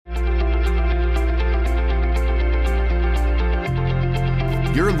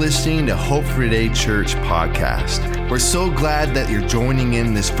You're listening to Hope for Today Church podcast. We're so glad that you're joining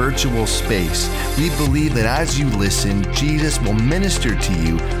in this virtual space. We believe that as you listen, Jesus will minister to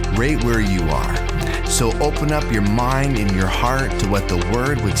you right where you are. So open up your mind and your heart to what the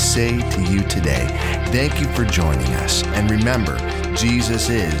Word would say to you today. Thank you for joining us. And remember, Jesus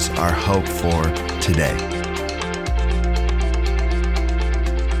is our hope for today.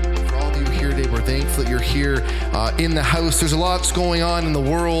 For all of you here today, we're thankful that you're here in the house. There's a lot going on in the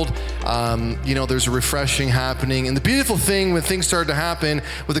world. There's a refreshing happening. And the beautiful thing when things start to happen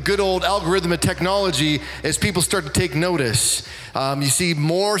with a good old algorithm of technology is people start to take notice. You see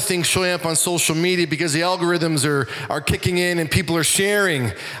more things showing up on social media because the algorithms are kicking in and people are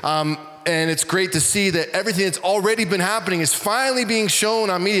sharing. And it's great to see that everything that's already been happening is finally being shown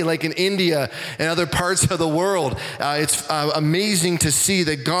on media, like in India and other parts of the world. It's amazing to see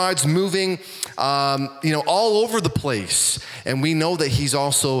that God's moving, all over the place. And we know that He's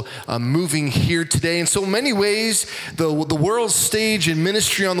also moving here today. In so many ways, the world stage and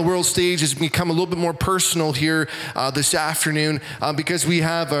ministry on the world stage has become a little bit more personal here this afternoon because we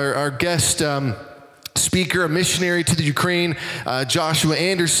have our guest speaker, a missionary to the Ukraine, Joshua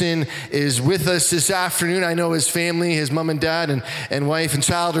Anderson, is with us this afternoon. I know his family, his mom and dad and wife and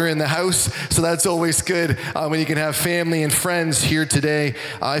child are in the house, so that's always good when you can have family and friends here today.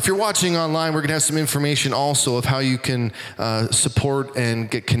 If you're watching online, we're going to have some information also of how you can support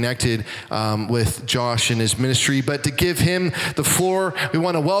and get connected with Josh and his ministry. But to give him the floor, we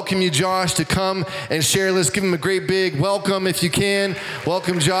want to welcome you, Josh, to come and share. Let's give him a great big welcome if you can.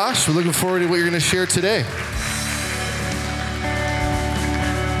 Welcome, Josh. We're looking forward to what you're going to share today.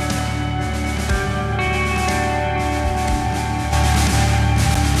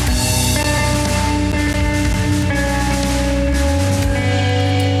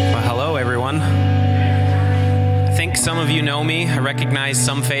 Hello, everyone. I think some of you know me. I recognize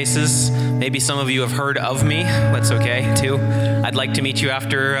some faces. Maybe some of you have heard of me. That's okay, too. I'd like to meet you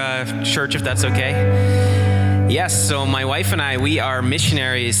after church, if that's okay. Yes, so my wife and I, we are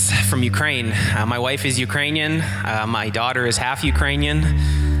missionaries from Ukraine. My wife is Ukrainian. My daughter is half Ukrainian.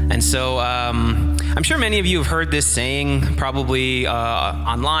 And so I'm sure many of you have heard this saying, probably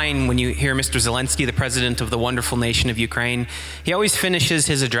online, when you hear Mr. Zelensky, the president of the wonderful nation of Ukraine. He always finishes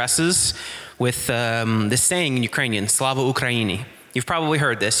his addresses with this saying in Ukrainian, Slava Ukraini. You've probably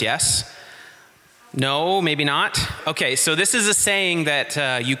heard this, yes? No, maybe not? Okay, so this is a saying that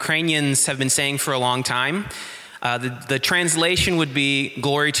Ukrainians have been saying for a long time. The translation would be,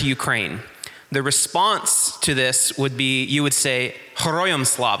 glory to Ukraine. The response to this would be, you would say, Heroyam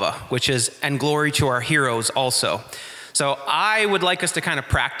Slava, which is, and glory to our heroes also. So I would like us to kind of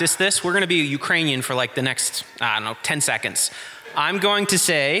practice this. We're going to be Ukrainian for like the next, 10 seconds. I'm going to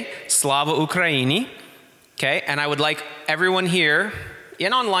say, Slava Ukraini, okay? And I would like everyone here,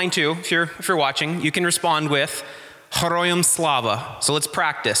 and online too, if you're watching, you can respond with Heroyam Slava. So let's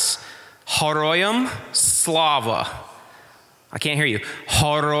practice. Heroyam Slava. I can't hear you.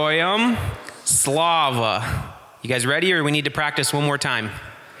 Heroyam Slava. You guys ready, or we need to practice one more time?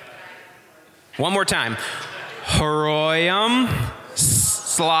 One more time. Heroyam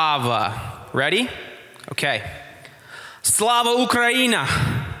Slava. Ready? Okay. Slava Ukraina.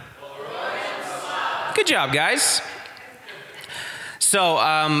 Good job, guys. So,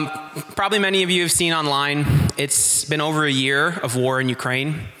 probably many of you have seen online, it's been over a year of war in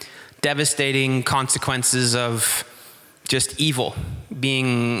Ukraine. Devastating consequences of just evil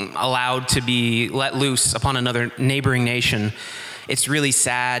being allowed to be let loose upon another neighboring nation. It's really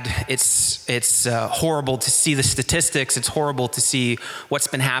sad. It's horrible to see the statistics. It's horrible to see what's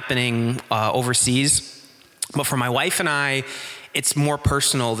been happening overseas. But for my wife and I, it's more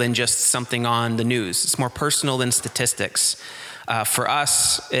personal than just something on the news. It's more personal than statistics. For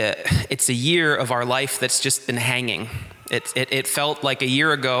us, it's a year of our life that's just been hanging. It felt like a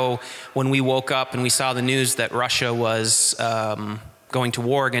year ago when we woke up and we saw the news that Russia was going to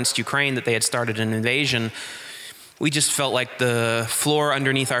war against Ukraine, that they had started an invasion. We just felt like the floor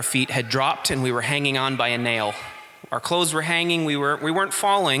underneath our feet had dropped and we were hanging on by a nail. Our clothes were hanging. We weren't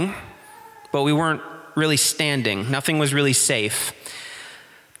falling, but we weren't really standing. Nothing was really safe.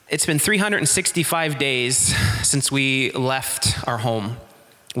 It's been 365 days since we left our home.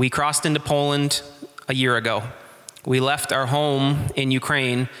 We crossed into Poland a year ago. We left our home in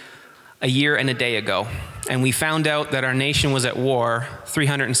Ukraine a year and a day ago. And we found out that our nation was at war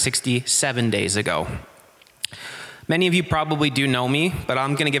 367 days ago. Many of you probably do know me, but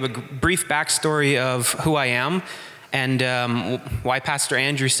I'm going to give a brief backstory of who I am and why Pastor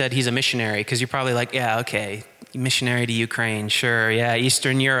Andrew said he's a missionary, because you're probably like, yeah, okay, Missionary to Ukraine, sure, yeah,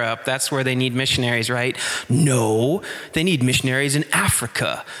 Eastern Europe, that's where they need missionaries, right? No, they need missionaries in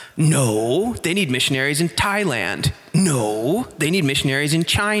Africa. No, they need missionaries in Thailand. No, they need missionaries in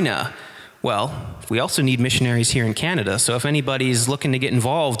China. Well, we also need missionaries here in Canada, so if anybody's looking to get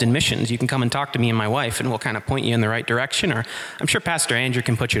involved in missions, you can come and talk to me and my wife, and we'll kind of point you in the right direction, or I'm sure Pastor Andrew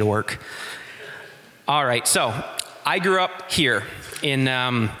can put you to work. All right, so I grew up here in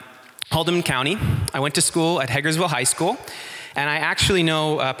Haldeman County. I went to school at Hagersville High School, and I actually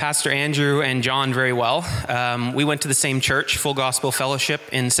know Pastor Andrew and John very well. We went to the same church, Full Gospel Fellowship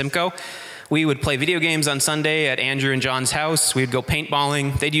in Simcoe. We would play video games on Sunday at Andrew and John's house. We'd go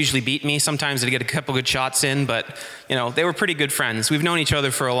paintballing. They'd usually beat me. Sometimes they'd get a couple good shots in, but they were pretty good friends. We've known each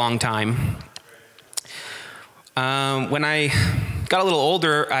other for a long time. When I got a little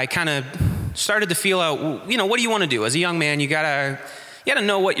older, I kind of started to feel out, what do you want to do? As a young man, you gotta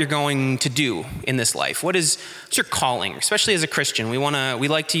know what you're going to do in this life. What's your calling? Especially as a Christian, we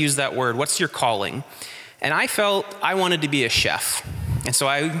like to use that word. What's your calling? And I felt I wanted to be a chef. And so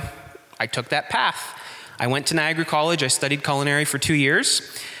I took that path. I went to Niagara College. I studied culinary for 2 years.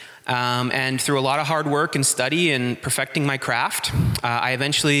 And through a lot of hard work and study and perfecting my craft, I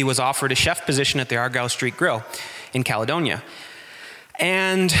eventually was offered a chef position at the Argyle Street Grill in Caledonia.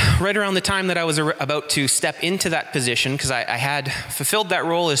 And right around the time that I was about to step into that position, because I had fulfilled that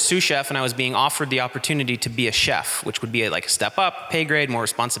role as sous chef and I was being offered the opportunity to be a chef, which would be like a step up, pay grade, more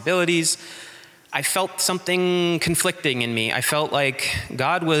responsibilities, I felt something conflicting in me. I felt like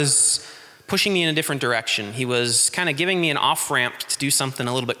God was pushing me in a different direction. He was kind of giving me an off-ramp to do something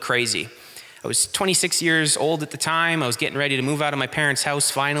a little bit crazy. I was 26 years old at the time. I was getting ready to move out of my parents' house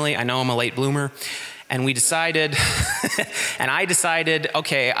finally. I know I'm a late bloomer. And we decided,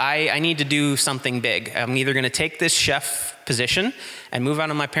 okay, I need to do something big. I'm either going to take this chef position and move out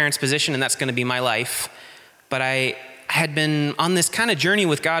of my parents' position, and that's going to be my life. But I had been on this kind of journey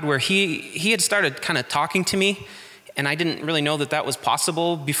with God where he had started kind of talking to me, and I didn't really know that was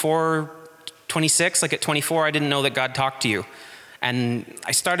possible before 26. Like at 24, I didn't know that God talked to you. And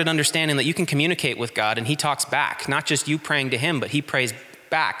I started understanding that you can communicate with God, and he talks back. Not just you praying to him, but he prays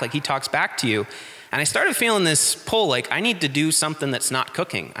back, like he talks back to you. And I started feeling this pull, like I need to do something that's not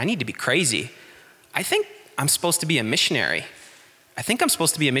cooking. I need to be crazy. I think I'm supposed to be a missionary. I think I'm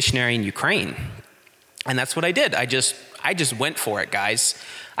supposed to be a missionary in Ukraine. And that's what I did. I just went for it, guys.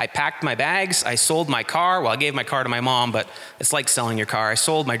 I packed my bags. I sold my car. Well, I gave my car to my mom, but it's like selling your car. I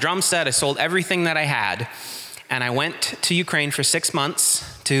sold my drum set. I sold everything that I had. And I went to Ukraine for 6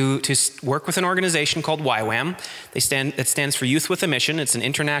 months to work with an organization called YWAM. It stands for Youth with a Mission. It's an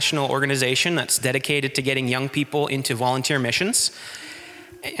international organization that's dedicated to getting young people into volunteer missions.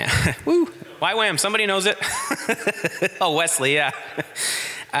 Woo, YWAM, somebody knows it. Oh, Wesley, yeah.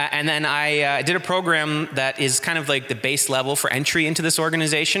 And then I did a program that is kind of like the base level for entry into this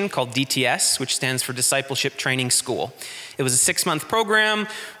organization called DTS, which stands for Discipleship Training School. It was a 6-month program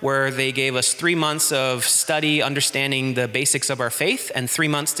where they gave us 3 months of study, understanding the basics of our faith, and 3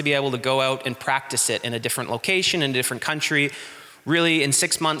 months to be able to go out and practice it in a different location, in a different country. Really, in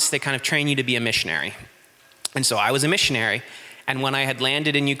 6 months, they kind of train you to be a missionary. And so I was a missionary. And when I had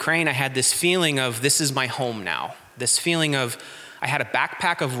landed in Ukraine, I had this feeling of, this is my home now. This feeling of, I had a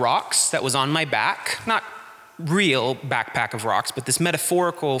backpack of rocks that was on my back, not real backpack of rocks, but this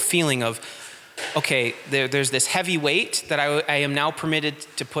metaphorical feeling of, okay, there's this heavy weight that I am now permitted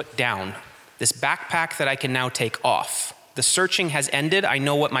to put down, this backpack that I can now take off. The searching has ended. I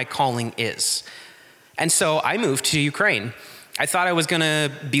know what my calling is. And so I moved to Ukraine. I thought I was going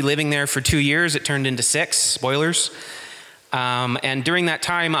to be living there for 2 years. It turned into 6, spoilers. And during that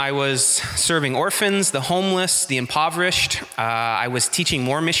time, I was serving orphans, the homeless, the impoverished. I was teaching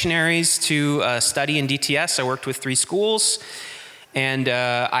more missionaries to study in DTS. I worked with 3 schools. And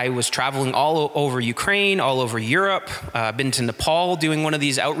I was traveling all over Ukraine, all over Europe. I've been to Nepal doing one of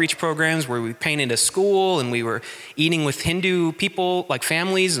these outreach programs where we painted a school and we were eating with Hindu people, like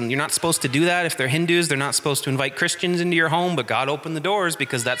families. And you're not supposed to do that. If they're Hindus, they're not supposed to invite Christians into your home. But God opened the doors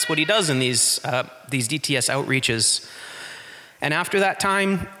because that's what he does in these DTS outreaches. And after that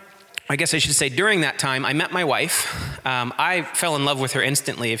time, I guess I should say during that time, I met my wife. I fell in love with her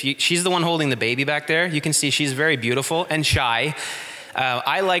instantly. She's the one holding the baby back there. You can see she's very beautiful and shy.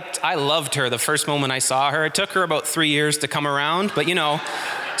 I loved her the first moment I saw her. It took her about 3 years to come around, but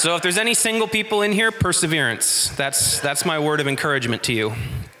so if there's any single people in here, perseverance. That's my word of encouragement to you.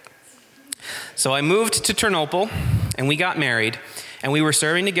 So I moved to Ternopil and we got married and we were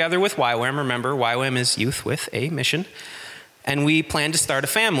serving together with YWAM. Remember, YWAM is Youth with a Mission. And we planned to start a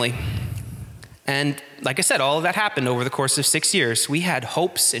family. And like I said, all of that happened over the course of 6 years. We had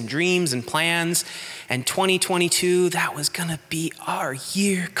hopes and dreams and plans. And 2022, that was going to be our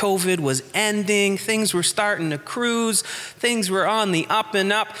year. COVID was ending. Things were starting to cruise. Things were on the up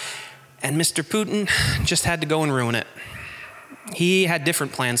and up. And Mr. Putin just had to go and ruin it. He had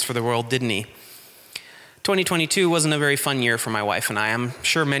different plans for the world, didn't he? 2022 wasn't a very fun year for my wife and I. I'm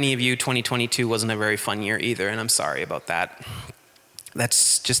sure many of you, 2022 wasn't a very fun year either, and I'm sorry about that.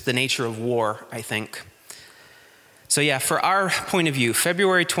 That's just the nature of war, I think. So yeah, for our point of view,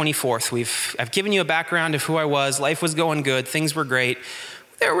 February 24th, I've given you a background of who I was. Life was going good. Things were great.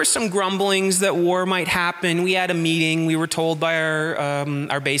 There were some grumblings that war might happen. We had a meeting. We were told by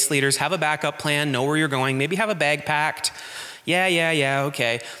our base leaders, have a backup plan, know where you're going, maybe have a bag packed. Yeah,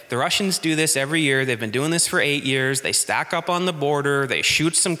 okay. The Russians do this every year. They've been doing this for 8 years. They stack up on the border. They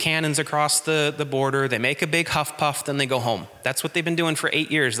shoot some cannons across the border. They make a big huff puff, then they go home. That's what they've been doing for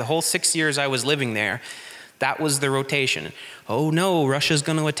 8 years. The whole 6 years I was living there, that was the rotation. Oh no, Russia's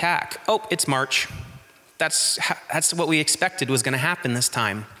going to attack. Oh, it's March. That's what we expected was going to happen this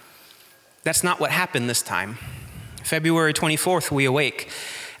time. That's not what happened this time. February 24th, we awake.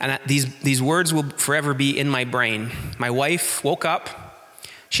 And these words will forever be in my brain. My wife woke up.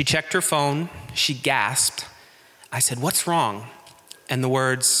 She checked her phone. She gasped. I said, "What's wrong?" And the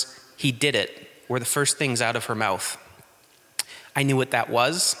words, "He did it," were the first things out of her mouth. I knew what that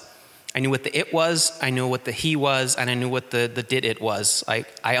was. I knew what the it was. I knew what the he was. And I knew what the did it was.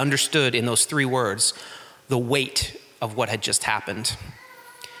 I understood in those 3 words the weight of what had just happened.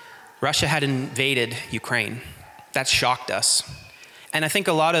 Russia had invaded Ukraine. That shocked us. And I think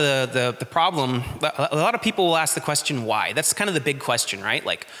a lot of the problem, a lot of people will ask the question, why? That's kind of the big question, right?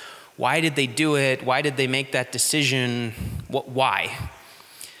 Like, why did they do it? Why did they make that decision? Why?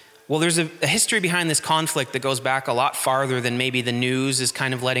 Well, there's a history behind this conflict that goes back a lot farther than maybe the news is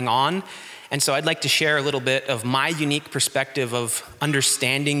kind of letting on. And so I'd like to share a little bit of my unique perspective of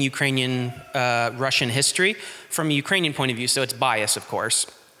understanding Ukrainian, Russian history from a Ukrainian point of view. So it's bias, of course,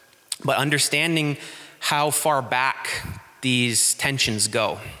 but understanding how far back these tensions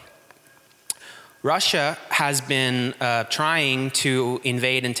go. Russia has been trying to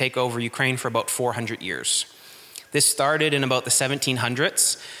invade and take over Ukraine for about 400 years. This started in about the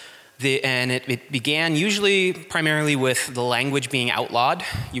 1700s, and it began usually primarily with the language being outlawed.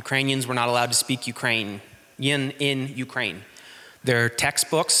 Ukrainians were not allowed to speak Ukrainian in Ukraine. Their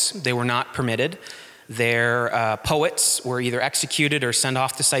textbooks, they were not permitted. Their poets were either executed or sent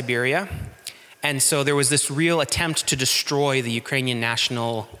off to Siberia. And so there was this real attempt to destroy the Ukrainian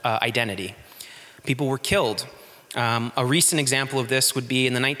national identity. People were killed. A recent example of this would be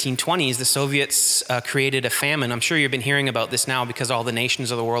in the 1920s, the Soviets created a famine. I'm sure you've been hearing about this now because all the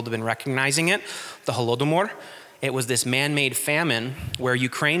nations of the world have been recognizing it, the Holodomor. It was this man-made famine where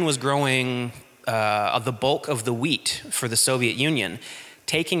Ukraine was growing the bulk of the wheat for the Soviet Union,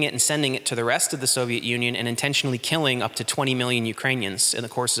 taking it and sending it to the rest of the Soviet Union and intentionally killing up to 20 million Ukrainians in the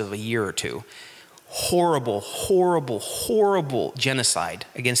course of a year or two. Horrible, horrible, horrible genocide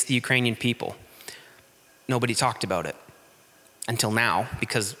against the Ukrainian people. Nobody talked about it until now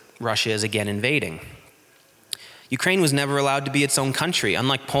because Russia is again invading. Ukraine was never allowed to be its own country,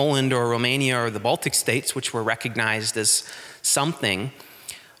 unlike Poland or Romania or the Baltic states, which were recognized as something.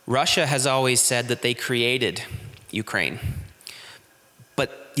 Russia has always said that they created Ukraine.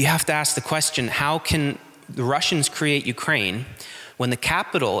 But you have to ask the question, how can the Russians create Ukraine when the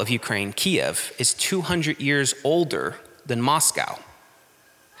capital of Ukraine, Kiev, is 200 years older than Moscow?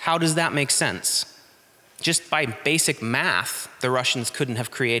 How does that make sense? Just by basic math, the Russians couldn't have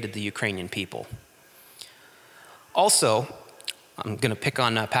created the Ukrainian people. Also, I'm going to pick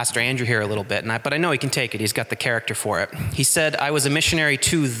on Pastor Andrew here a little bit, but I know he can take it. He's got the character for it. He said, "I was a missionary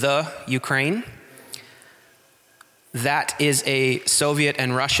to the Ukraine." That is a Soviet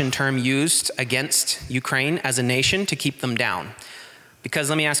and Russian term used against Ukraine as a nation to keep them down. Because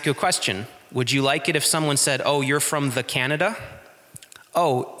let me ask you a question. Would you like it if someone said, "Oh, you're from the Canada"?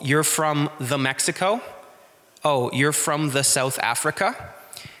 "Oh, you're from the Mexico"? "Oh, you're from the South Africa"?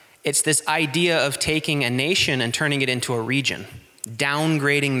 It's this idea of taking a nation and turning it into a region,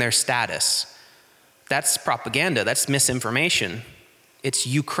 downgrading their status. That's propaganda. That's misinformation. It's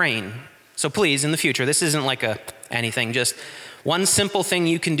Ukraine. So please, in the future, this isn't like anything. Just one simple thing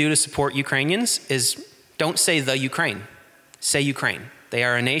you can do to support Ukrainians is don't say the Ukraine. Say Ukraine. They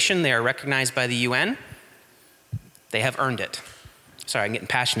are a nation. They are recognized by the UN. They have earned it. Sorry, I'm getting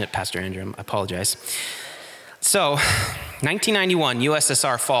passionate, Pastor Andrew. I apologize. So, 1991,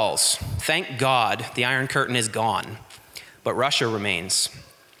 USSR falls. Thank God the Iron Curtain is gone, but Russia remains.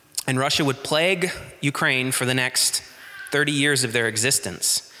 And Russia would plague Ukraine for the next 30 years of their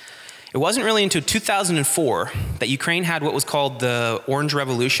existence. It wasn't really until 2004 that Ukraine had what was called the Orange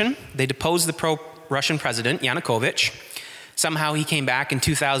Revolution. They deposed the pro-Russian president, Yanukovych. Somehow he came back in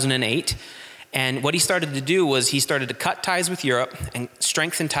 2008. And what he started to do was he started to cut ties with Europe and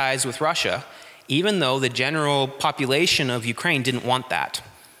strengthen ties with Russia, even though the general population of Ukraine didn't want that.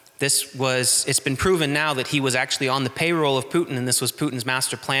 It's been proven now that he was actually on the payroll of Putin, and this was Putin's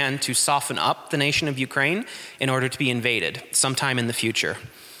master plan to soften up the nation of Ukraine in order to be invaded sometime in the future.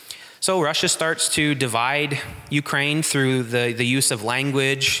 So Russia starts to divide Ukraine through the use of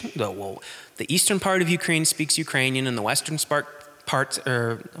language. The eastern part of Ukraine speaks Ukrainian, and the western part,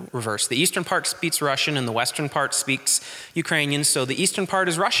 reverse. The eastern part speaks Russian, and the western part speaks Ukrainian, so the eastern part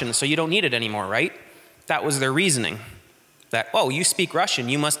is Russian, so you don't need it anymore, right? That was their reasoning. That, oh, you speak Russian,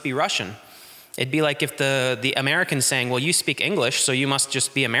 you must be Russian. It'd be like if the Americans saying, well, you speak English, so you must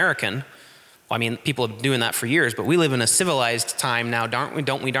just be American. Well, I mean, people have been doing that for years, but we live in a civilized time now,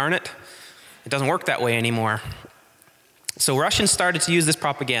 don't we, darn it? It doesn't work that way anymore. So Russians started to use this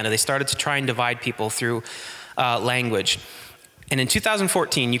propaganda. They started to try and divide people through language. And in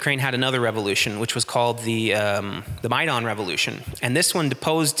 2014, Ukraine had another revolution, which was called the Maidan Revolution. And this one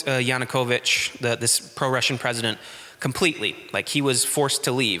deposed Yanukovych, this pro-Russian president, completely. Like, he was forced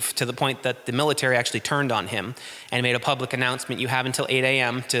to leave, to the point that the military actually turned on him and made a public announcement: you have until 8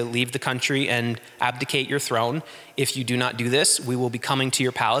 a.m. to leave the country and abdicate your throne. If you do not do this, we will be coming to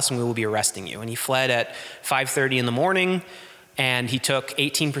your palace and we will be arresting you. And he fled at 5:30 in the morning, and he took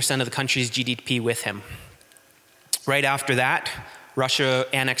 18% of the country's GDP with him. Right after that, Russia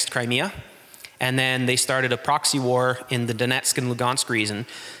annexed Crimea, and then they started a proxy war in the Donetsk and Lugansk region,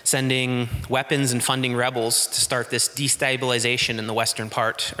 sending weapons and funding rebels to start this destabilization in the western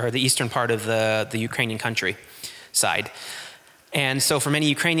part, or the eastern part of the Ukrainian country side. And so for many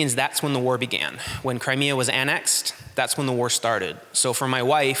Ukrainians, that's when the war began. When Crimea was annexed, that's when the war started. So for my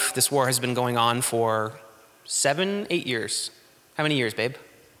wife, this war has been going on for 8 years. How many years, babe?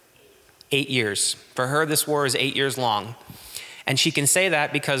 8 years. For her, this war is 8 years long. And she can say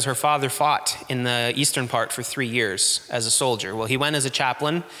that because her father fought in the eastern part for 3 years as a soldier. Well, he went as a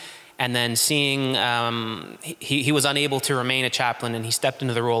chaplain, and then he was unable to remain a chaplain, and he stepped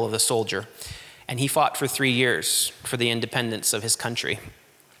into the role of a soldier. And he fought for 3 years for the independence of his country.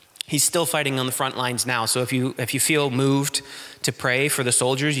 He's still fighting on the front lines now. So if you feel moved to pray for the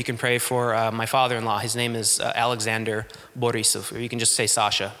soldiers, you can pray for my father-in-law. His name is Alexander Borisov, or you can just say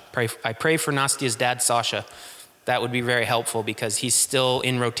Sasha. I pray for Nastya's dad, Sasha. That would be very helpful because he's still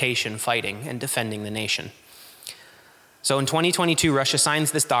in rotation fighting and defending the nation. So in 2022, Russia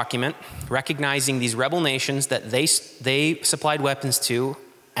signs this document recognizing these rebel nations that they supplied weapons to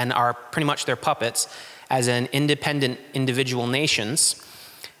and are pretty much their puppets as an independent individual nations,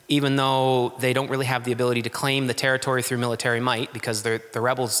 even though they don't really have the ability to claim the territory through military might because the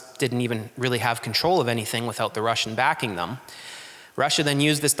rebels didn't even really have control of anything without the Russian backing them. Russia then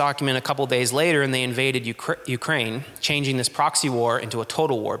used this document a couple days later, and they invaded Ukraine, changing this proxy war into a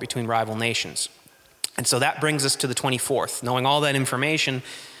total war between rival nations. And so that brings us to the 24th. Knowing all that information,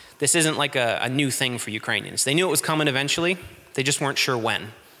 this isn't like a new thing for Ukrainians. They knew it was coming eventually, they just weren't sure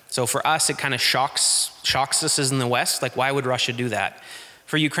when. So for us, it kind of shocks us as in the West. Like, why would Russia do that?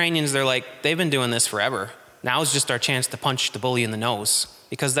 For Ukrainians, they're like, they've been doing this forever. Now is just our chance to punch the bully in the nose.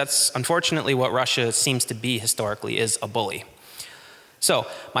 Because that's unfortunately what Russia seems to be historically, is a bully. So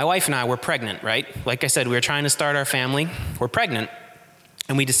my wife and I were pregnant, right? Like I said, we were trying to start our family. We're pregnant,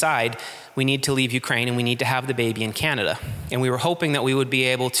 and we decide we need to leave Ukraine and we need to have the baby in Canada. And we were hoping that we would be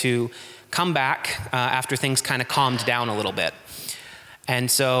able to come back after things kind of calmed down a little bit. And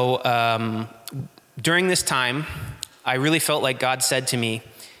so during this time, I really felt like God said to me,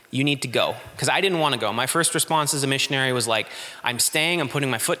 you need to go. Because I didn't want to go. My first response as a missionary was like, I'm staying, I'm putting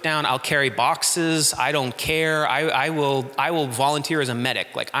my foot down, I'll carry boxes, I don't care, I will volunteer as a medic,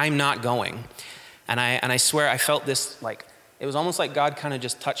 like I'm not going. And I swear I felt this, like, it was almost like God kind of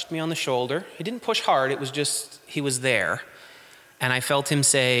just touched me on the shoulder. He didn't push hard, it was just, he was there. And I felt him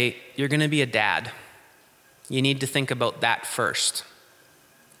say, you're going to be a dad. You need to think about that first.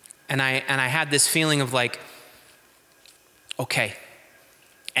 And I had this feeling of like, okay.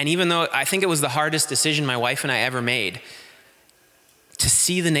 And even though I think it was the hardest decision my wife and I ever made, to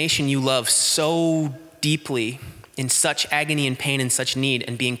see the nation you love so deeply in such agony and pain and such need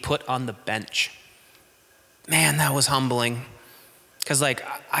and being put on the bench, man, that was humbling. Because like,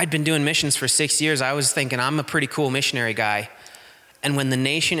 I'd been doing missions for 6 years. I was thinking I'm a pretty cool missionary guy. And when the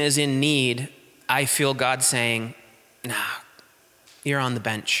nation is in need, I feel God saying, nah, you're on the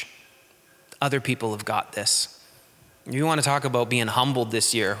bench. Other people have got this. You want to talk about being humbled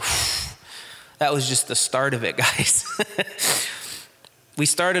this year? That was just the start of it, guys. we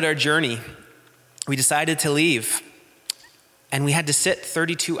started our journey. We decided to leave. And we had to sit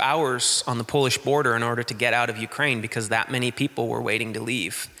 32 hours on the Polish border in order to get out of Ukraine because that many people were waiting to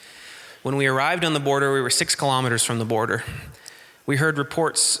leave. When we arrived on the border, we were 6 kilometers from the border. We heard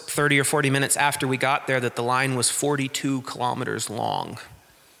reports 30 or 40 minutes after we got there that the line was 42 kilometers long.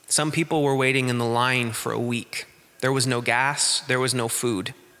 Some people were waiting in the line for a week. There was no gas, there was no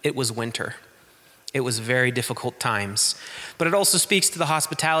food. It was winter. It was very difficult times. But it also speaks to the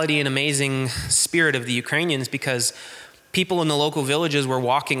hospitality and amazing spirit of the Ukrainians, because people in the local villages were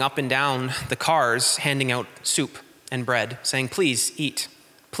walking up and down the cars handing out soup and bread, saying, please eat,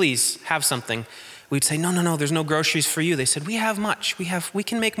 please have something. We'd say, no, there's no groceries for you. They said, we have much. We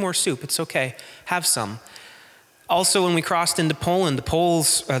can make more soup. It's okay. Have some. Also, when we crossed into Poland,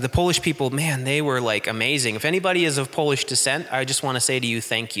 the Polish people, man, they were like amazing. If anybody is of Polish descent, I just want to say to you,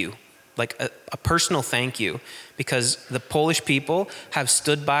 thank you. Like a personal thank you, because the Polish people have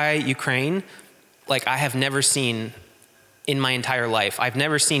stood by Ukraine like I have never seen in my entire life. I've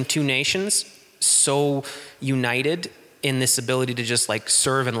never seen two nations so united in this ability to just like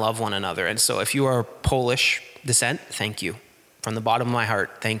serve and love one another. And so if you are Polish descent, thank you. From the bottom of my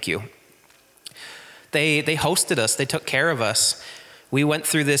heart, thank you. They hosted us, they took care of us. We went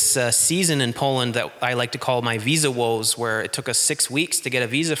through this season in Poland that I like to call my visa woes, where it took us 6 weeks to get a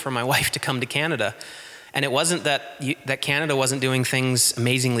visa for my wife to come to Canada. And it wasn't that Canada wasn't doing things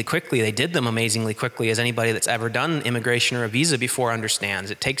amazingly quickly. They did them amazingly quickly, as anybody that's ever done immigration or a visa before understands.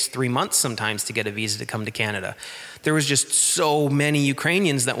 It takes 3 months sometimes to get a visa to come to Canada. There was just so many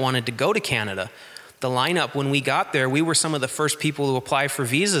Ukrainians that wanted to go to Canada. The lineup, when we got there, we were some of the first people to apply for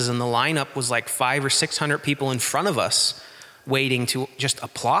visas, and the lineup was like 500 or 600 people in front of us waiting to just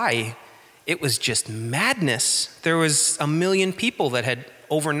apply. It was just madness. There was 1 million people that had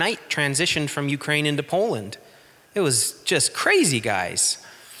overnight transitioned from Ukraine into Poland. It was just crazy, guys.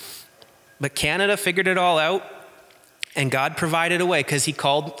 But Canada figured it all out, and God provided a way, because he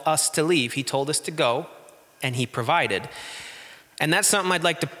called us to leave. He told us to go, and he provided. And that's something I'd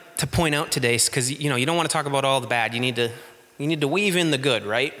like to point out today, because you don't want to talk about all the bad. You need to weave in the good,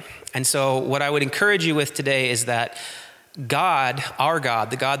 right? And so what I would encourage you with today is that God, our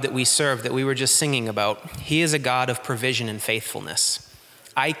God, the God that we serve, that we were just singing about, he is a God of provision and faithfulness.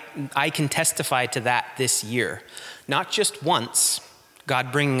 I can testify to that this year. Not just once,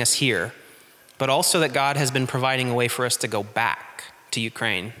 God bringing us here, but also that God has been providing a way for us to go back to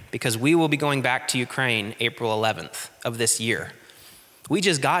Ukraine, because we will be going back to Ukraine April 11th of this year. We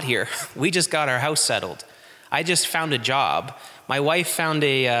just got here. We just got our house settled. I just found a job. My wife found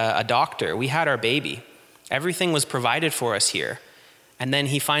a doctor. We had our baby. Everything was provided for us here. And then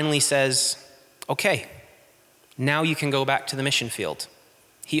he finally says, okay, now you can go back to the mission field.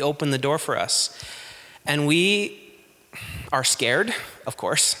 He opened the door for us. And we are scared, of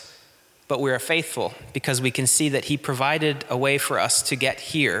course, but we are faithful, because we can see that he provided a way for us to get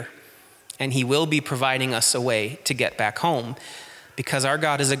here, and he will be providing us a way to get back home, because our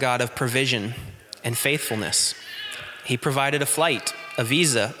God is a God of provision and faithfulness. He provided a flight, a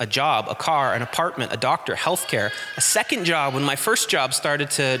visa, a job, a car, an apartment, a doctor, healthcare, a second job when my first job started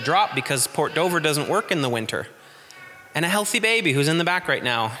to drop because Port Dover doesn't work in the winter, and a healthy baby who's in the back right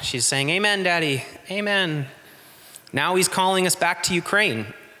now. She's saying, amen, Daddy, amen. Now he's calling us back to Ukraine,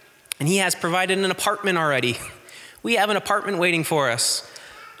 and he has provided an apartment already. We have an apartment waiting for us.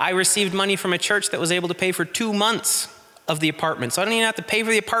 I received money from a church that was able to pay for 2 months of the apartment, so I don't even have to pay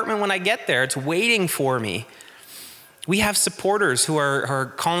for the apartment when I get there. It's waiting for me. We have supporters who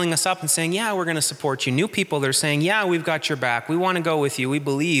are calling us up and saying, yeah, we're going to support you. New people, they're saying, yeah, we've got your back. We want to go with you. We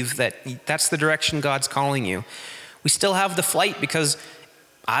believe that that's the direction God's calling you. We still have the flight, because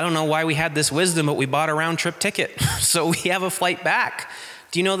I don't know why we had this wisdom, but we bought a round trip ticket. So we have a flight back.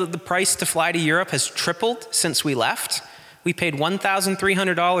 Do you know that the price to fly to Europe has tripled since we left? We paid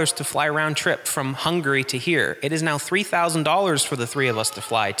 $1,300 to fly round trip from Hungary to here. It is now $3,000 for the three of us to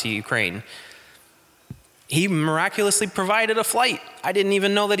fly to Ukraine. He miraculously provided a flight. I didn't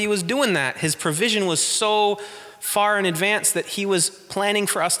even know that he was doing that. His provision was so far in advance that he was planning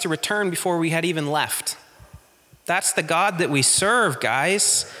for us to return before we had even left. That's the God that we serve,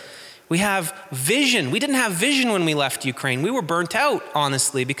 guys. We have vision. We didn't have vision when we left Ukraine. We were burnt out,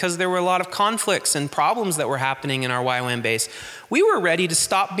 honestly, because there were a lot of conflicts and problems that were happening in our YWAM base. We were ready to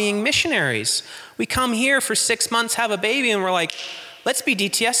stop being missionaries. We come here for 6 months, have a baby, and we're like, Let's be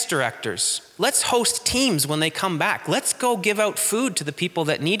DTS directors. Let's host teams when they come back. Let's go give out food to the people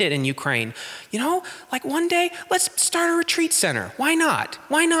that need it in Ukraine. Like one day, let's start a retreat center. Why not?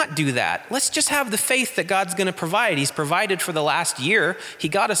 Why not do that? Let's just have the faith that God's going to provide. He's provided for the last year. He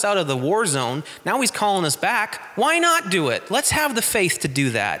got us out of the war zone. Now he's calling us back. Why not do it? Let's have the faith to do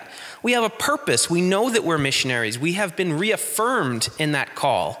that. We have a purpose. We know that we're missionaries. We have been reaffirmed in that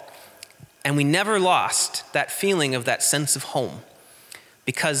call. And we never lost that feeling of that sense of home.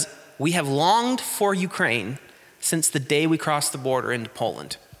 Because we have longed for Ukraine since the day we crossed the border into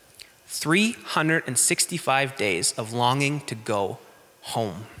Poland. 365 days of longing to go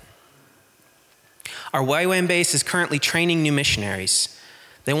home. Our YWAM base is currently training new missionaries.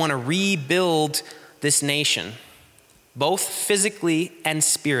 They want to rebuild this nation, both physically and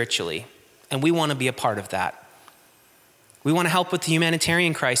spiritually, and we want to be a part of that. We want to help with the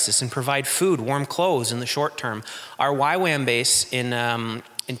humanitarian crisis and provide food, warm clothes in the short term. Our YWAM base in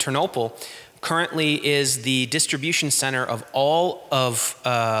Ternopil currently is the distribution center of all of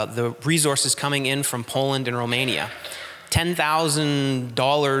the resources coming in from Poland and Romania.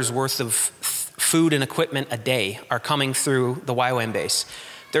 $10,000 worth of food and equipment a day are coming through the YWAM base.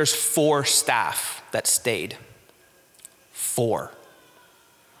 There's 4 staff that stayed. 4.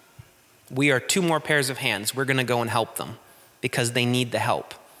 We are 2 more pairs of hands. We're going to go and help them because they need the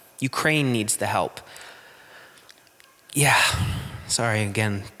help. Ukraine needs the help. Yeah. Sorry,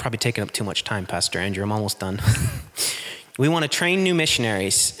 again, probably taking up too much time, Pastor Andrew. I'm almost done. We want to train new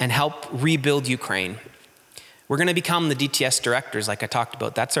missionaries and help rebuild Ukraine. We're going to become the DTS directors like I talked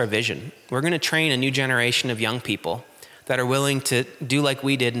about. That's our vision. We're going to train a new generation of young people that are willing to do like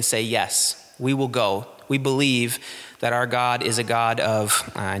we did and say, yes, we will go. We believe that our God is a God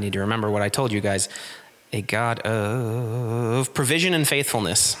of, I need to remember what I told you guys, a God of provision and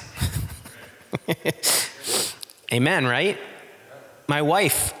faithfulness. Amen, right? My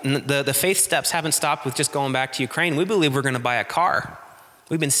wife, the faith steps haven't stopped with just going back to Ukraine. We believe we're going to buy a car.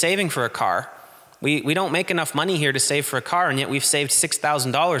 We've been saving for a car. We don't make enough money here to save for a car, and yet we've saved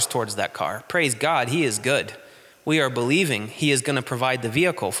 $6,000 towards that car. Praise God, He is good. We are believing He is going to provide the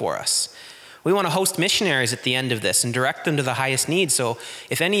vehicle for us. We want to host missionaries at the end of this and direct them to the highest need. So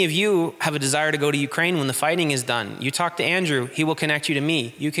if any of you have a desire to go to Ukraine when the fighting is done, you talk to Andrew. He will connect you to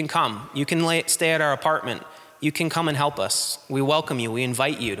me. You can come. You can stay at our apartment. You can come and help us. We welcome you. We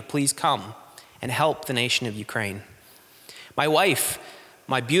invite you to please come and help the nation of Ukraine. My wife,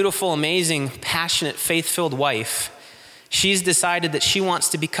 my beautiful, amazing, passionate, faith-filled wife, she's decided that she wants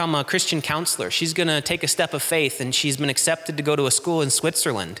to become a Christian counselor. She's going to take a step of faith, and she's been accepted to go to a school in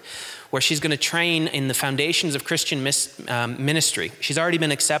Switzerland where she's going to train in the foundations of Christian ministry. She's already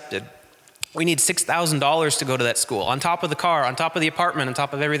been accepted. We need $6,000 to go to that school, on top of the car, on top of the apartment, on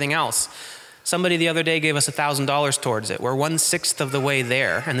top of everything else. Somebody the other day gave us $1,000 towards it. We're 1/6 of the way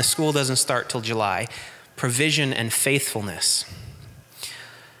there, and the school doesn't start till July. Provision and faithfulness.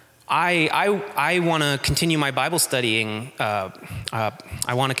 I want to continue my Bible studying.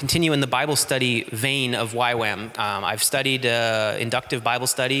 I want to continue in the Bible study vein of YWAM. I've studied inductive Bible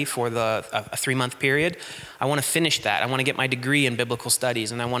study for a 3-month period. I want to finish that. I want to get my degree in biblical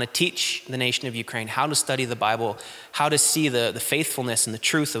studies, and I want to teach the nation of Ukraine how to study the Bible, how to see the faithfulness and the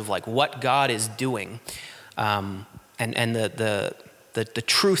truth of like what God is doing, and the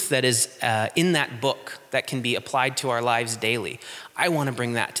truth that is in that book that can be applied to our lives daily. I want to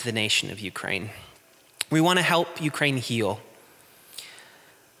bring that to the nation of Ukraine. We want to help Ukraine heal.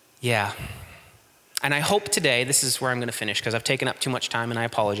 Yeah. And I hope today, this is where I'm going to finish because I've taken up too much time and I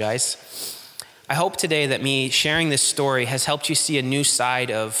apologize. I hope today that me sharing this story has helped you see a new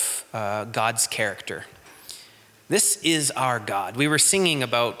side of God's character. This is our God. We were singing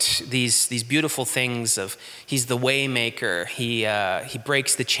about these beautiful things of He's the way maker. He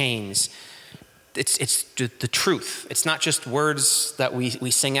breaks the chains. It's the truth. It's not just words that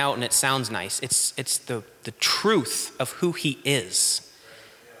we sing out and it sounds nice. It's the truth of who He is.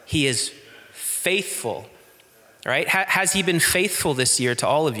 He is faithful, right? Has He been faithful this year to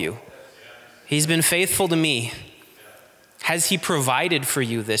all of you? He's been faithful to me. Has He provided for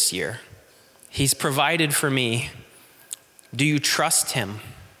you this year? He's provided for me. Do you trust Him?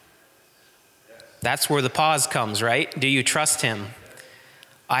 That's where the pause comes, right? Do you trust Him?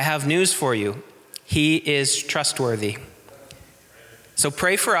 I have news for you. He is trustworthy. So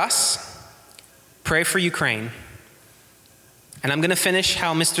pray for us. Pray for Ukraine. And I'm going to finish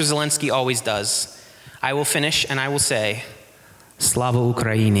how Mr. Zelensky always does. I will finish and I will say, Slava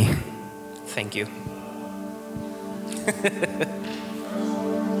Ukraini. Thank you.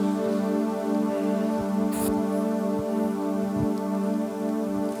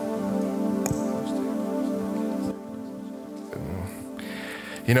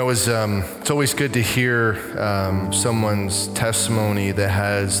 You know, it's always good to hear someone's testimony that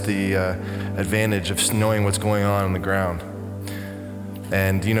has the advantage of knowing what's going on the ground.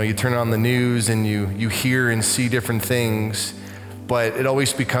 And, you know, you turn on the news and you hear and see different things, but it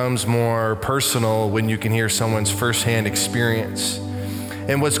always becomes more personal when you can hear someone's firsthand experience.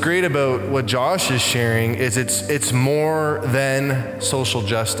 And what's great about what Josh is sharing is it's more than social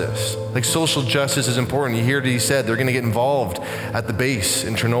justice. Like, social justice is important. You hear what he said, they're gonna get involved at the base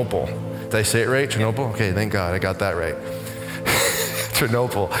in Chernobyl. Did I say it right? Chernobyl? Okay, thank God, I got that right.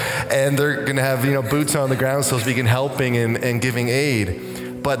 Chernobyl. And they're gonna have, you know, boots on the ground so speaking, helping and giving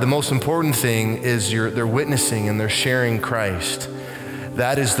aid. But the most important thing is they're witnessing and they're sharing Christ.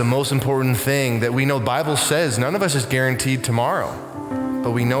 That is the most important thing that we know. The Bible says none of us is guaranteed tomorrow.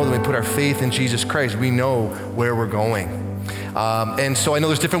 But we know that we put our faith in Jesus Christ, we know where we're going. And so I know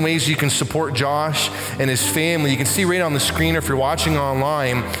there's different ways you can support Josh and his family. You can see right on the screen, or if you're watching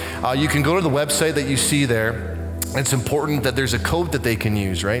online, you can go to the website that you see there. It's important that there's a code that they can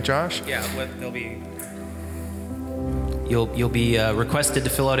use, right, Josh? Yeah, you'll be requested to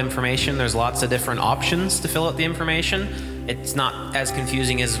fill out information. There's lots of different options to fill out the information. It's not as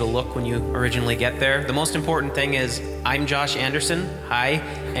confusing as it'll look when you originally get there. The most important thing is, I'm Josh Anderson, hi,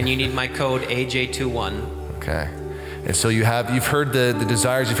 and you need my code AJ21. Okay. And so you've heard the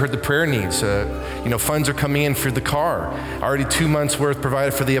desires, you've heard the prayer needs. You know, funds are coming in for the car, already 2 months worth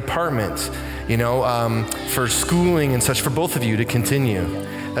provided for the apartment, you know, for schooling and such for both of you to continue.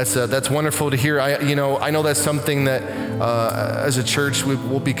 That's wonderful to hear. I know that's something that as a church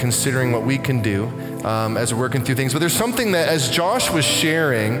we'll be considering what we can do as we're working through things. But there's something that, as Josh was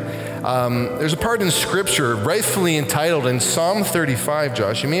sharing, there's a part in Scripture rightfully entitled in Psalm 35,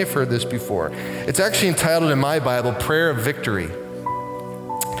 Josh, you may have heard this before. It's actually entitled in my Bible, Prayer of Victory.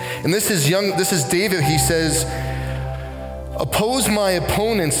 And this is David. He says, "Oppose my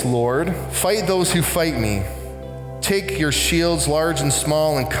opponents, Lord. Fight those who fight me. Take your shields, large and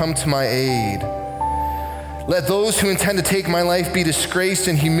small, and come to my aid. Let those who intend to take my life be disgraced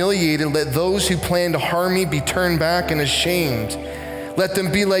and humiliated. Let those who plan to harm me be turned back and ashamed. Let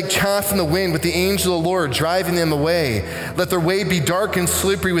them be like chaff in the wind with the angel of the Lord driving them away. Let their way be dark and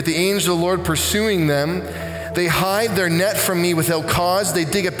slippery with the angel of the Lord pursuing them. They hide their net from me without cause. They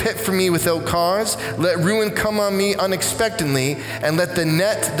dig a pit for me without cause. Let ruin come on me unexpectedly, and let the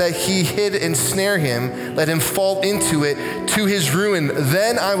net that he hid ensnare him. Let him fall into it to his ruin.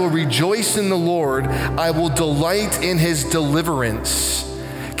 Then I will rejoice in the Lord. I will delight in his deliverance."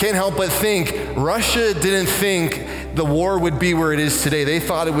 Can't help but think, Russia didn't think the war would be where it is today. They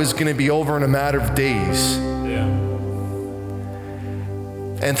thought it was going to be over in a matter of days.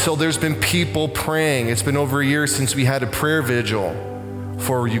 And so there's been people praying. It's been over a year since we had a prayer vigil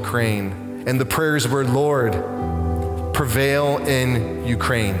for Ukraine. And the prayers were, Lord, prevail in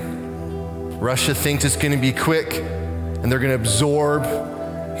Ukraine. Russia thinks it's going to be quick and they're going to absorb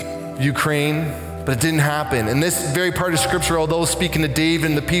Ukraine, but it didn't happen. And this very part of Scripture, although speaking to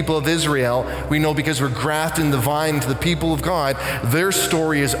David and the people of Israel, we know because we're grafted in the vine to the people of God, their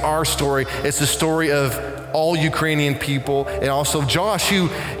story is our story. It's the story of all Ukrainian people, and also Josh,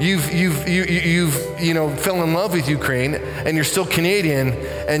 you've fell in love with Ukraine, and you're still Canadian,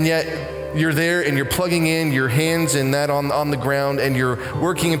 and yet you're there and you're plugging in your hands and that on the ground, and you're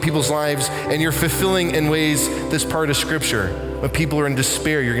working in people's lives, and you're fulfilling in ways this part of Scripture. When people are in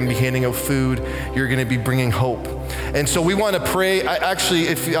despair, you're going to be handing out food. You're going to be bringing hope. And so we want to pray.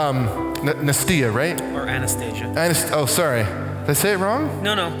 Nastia, right? Or Anastasia. Oh, sorry. Did I say it wrong?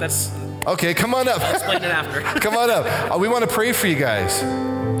 No, that's... Okay, come on up. I'll explain it after. Come on up. We want to pray for you guys.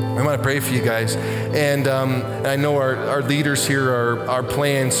 And I know our leaders here are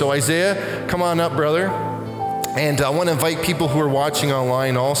playing. So Isaiah, come on up, brother. And I want to invite people who are watching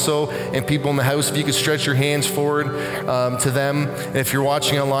online also, and people in the house, if you could stretch your hands forward to them. And if you're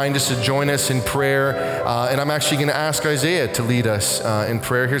watching online, just to join us in prayer. And I'm actually going to ask Isaiah to lead us in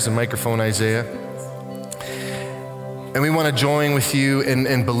prayer. Here's the microphone, Isaiah. And we want to join with you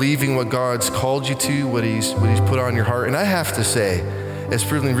in believing what God's called you to, what he's put on your heart. And I have to say, it's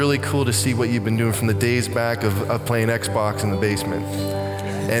really, really cool to see what you've been doing from the days back of playing Xbox in the basement.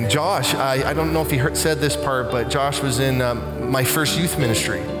 And Josh, I don't know if he said this part, but Josh was in my first youth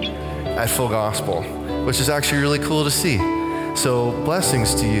ministry at Full Gospel, which is actually really cool to see. So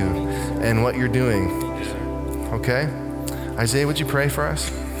blessings to you and what you're doing. Okay? Isaiah, would you pray for us?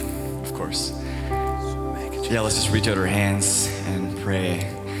 Of course. Yeah, let's just reach out our hands and pray.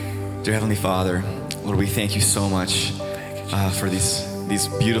 Dear Heavenly Father, Lord, we thank you so much for these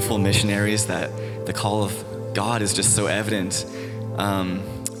beautiful missionaries that the call of God is just so evident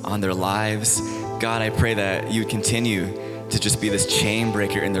on their lives. God, I pray that you would continue to just be this chain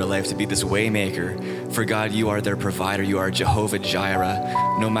breaker in their life, to be this way maker. For God, you are their provider. You are Jehovah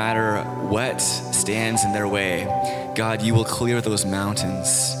Jireh. No matter what stands in their way, God, you will clear those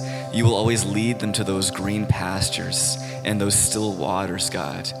mountains. You will always lead them to those green pastures and those still waters,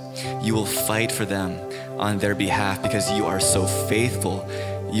 God. You will fight for them on their behalf because you are so faithful.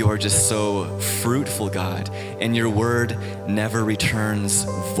 You are just so fruitful, God, and your word never returns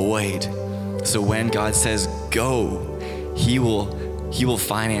void. So when God says go, He will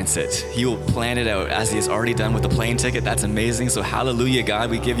finance it. He will plan it out as He has already done with the plane ticket. That's amazing. So hallelujah, God.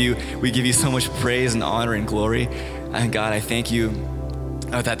 We give you so much praise and honor and glory. And God, I thank you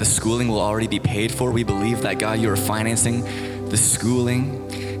that the schooling will already be paid for. We believe that, God, you are financing the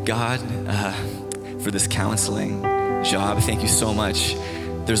schooling, God, for this counseling job. Thank you so much.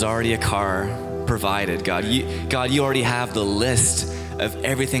 There's already a car provided, God. You already have the list of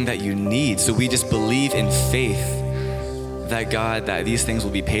everything that you need. So we just believe in faith that, God, that these things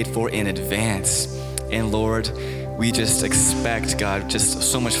will be paid for in advance. And Lord, we just expect, God, just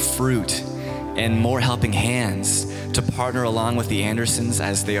so much fruit and more helping hands to partner along with the Andersons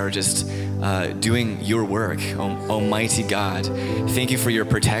as they are just doing your work. Almighty God, thank you for your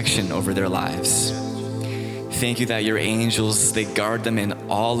protection over their lives. Thank you that your angels, they guard them in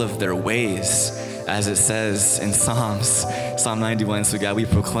all of their ways, as it says in Psalm 91. So God, we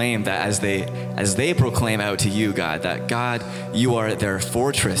proclaim that as they proclaim out to you, God, that God, you are their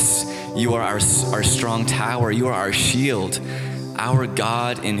fortress. You are our strong tower. You are our shield, our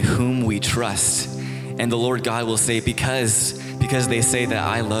God in whom we trust. And the Lord God will say, because they say that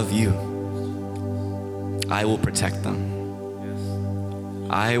I love you, I will protect them.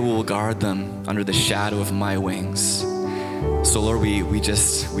 I will guard them under the shadow of my wings. So Lord, we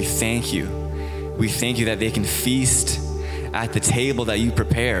thank you. We thank you that they can feast at the table that you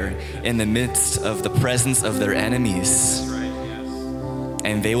prepare in the midst of the presence of their enemies.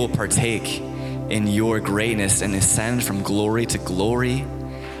 And they will partake in your greatness and ascend from glory to glory.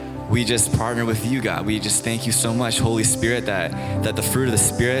 We just partner with you, God. We just thank you so much, Holy Spirit, that the fruit of the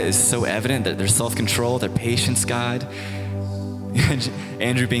Spirit is so evident, that their self-control, their patience, God.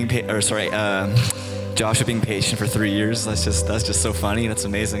 Joshua being patient for 3 years. That's just so funny. That's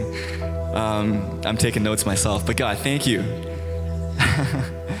amazing. I'm taking notes myself. But God, thank you.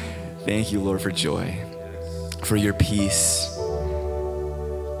 Thank you, Lord, for joy, for your peace,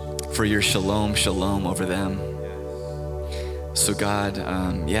 for your shalom over them. So God,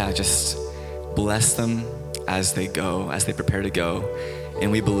 just bless them as they go, as they prepare to go. And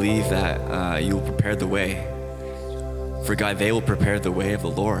we believe that you will prepare the way. For God, they will prepare the way of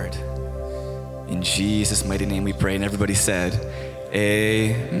the Lord. In Jesus' mighty name we pray. And everybody said,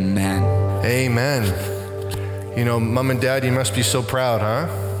 amen. Amen. You know, Mom and Dad, you must be so proud, huh?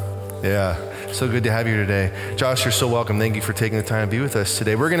 Yeah. So good to have you here today. Josh, you're so welcome. Thank you for taking the time to be with us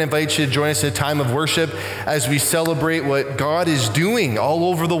today. We're going to invite you to join us in a time of worship as we celebrate what God is doing all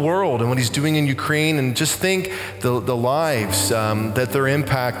over the world and what He's doing in Ukraine. And just think the lives that they're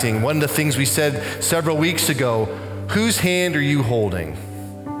impacting. One of the things we said several weeks ago, whose hand are you holding?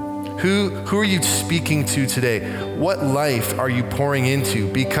 Who are you speaking to today? What life are you pouring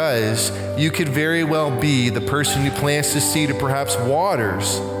into? Because you could very well be the person who plants the seed or perhaps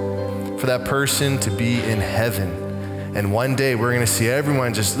waters for that person to be in heaven. And one day we're going to see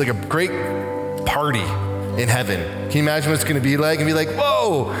everyone just like a great party in heaven. Can you imagine what it's going to be like? And be like,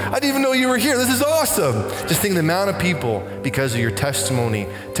 whoa, I didn't even know you were here. This is awesome. Just think of the amount of people because of your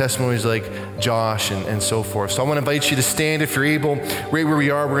testimonies like Josh and so forth. So I want to invite you to stand if you're able. Right where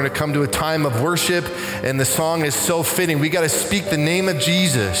we are, we're going to come to a time of worship, and the song is so fitting. We got to speak the name of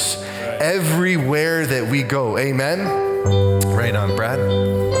Jesus everywhere that we go. Amen? Right on, Brad.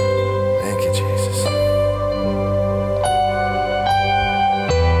 Thank you, Jesus.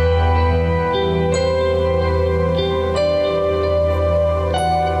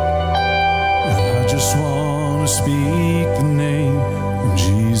 I just want to speak the name of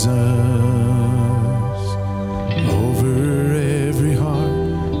Jesus over every heart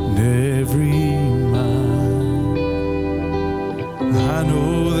and every mind. I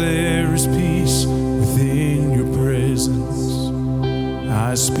know there is peace within your presence.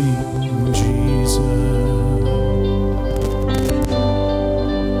 I speak Jesus.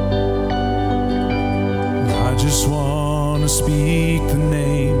 I just want to speak the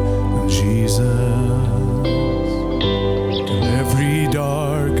name of Jesus. Till every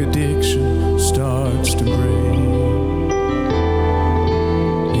dark addiction starts to break.